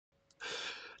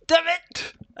Damn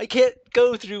it! I can't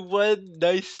go through one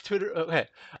nice Twitter. Okay,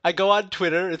 I go on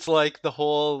Twitter. It's like the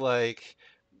whole like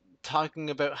talking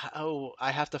about how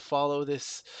I have to follow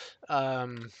this. What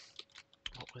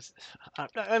was this?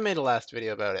 I made a last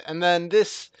video about it, and then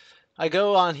this. I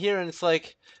go on here and it's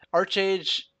like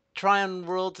Archage. Tryon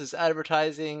Worlds is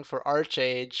advertising for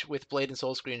Archage with Blade and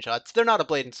Soul screenshots. They're not a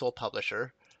Blade and Soul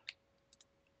publisher.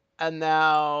 And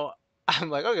now I'm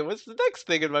like, okay, what's the next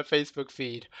thing in my Facebook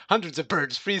feed? Hundreds of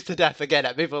birds freeze to death again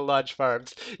at Maple Lodge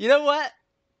Farms. You know what?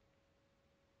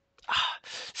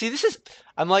 See, this is.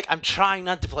 I'm trying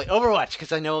not to play Overwatch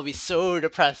because I know I'll be so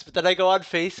depressed, but then I go on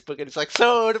Facebook and it's like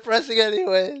so depressing,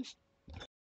 anyways.